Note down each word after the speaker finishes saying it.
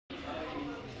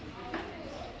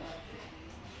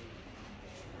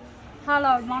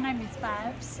Hello, my name is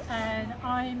Babs and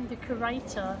I'm the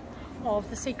curator of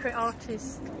the Secret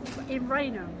Artist in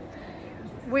Rainham.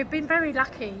 We've been very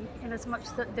lucky in as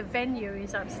much that the venue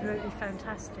is absolutely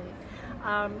fantastic.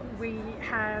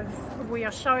 We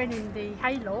are showing in the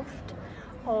hayloft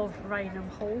of Rainham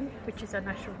Hall, which is a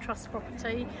National Trust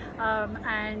property,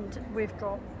 and we've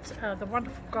got the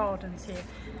wonderful gardens here.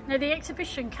 Now the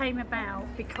exhibition came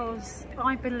about because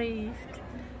I believed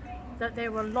that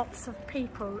there were lots of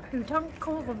people who don't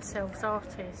call themselves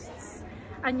artists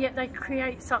and yet they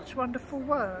create such wonderful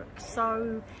work.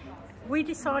 So we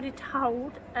decided to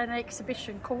hold an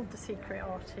exhibition called The Secret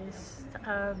Artist,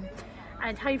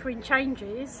 and Havering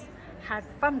Changes have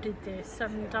funded this,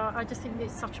 and I just think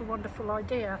it's such a wonderful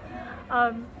idea.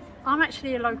 I'm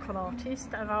actually a local artist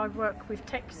and I work with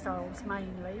textiles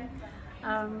mainly,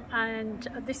 and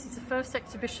this is the first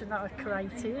exhibition that I've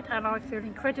created and I feel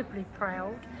incredibly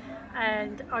proud,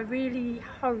 and I really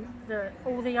hope that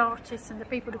all the artists and the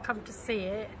people who come to see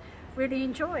it really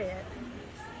enjoy it.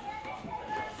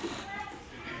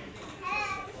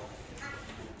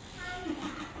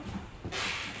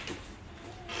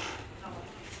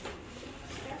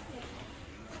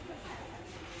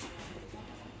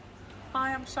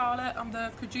 Hi, I'm Charlotte. I'm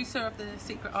the producer of the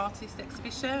Secret Artist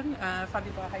exhibition,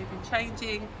 funded by Havering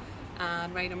Changing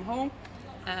and Rainham Hall.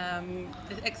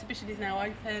 The exhibition is now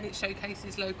open. It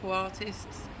showcases local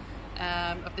artists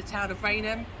of the town of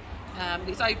Rainham.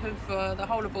 It's open for the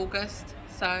whole of August,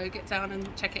 so get down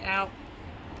and check it out.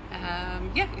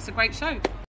 Yeah, it's a great show.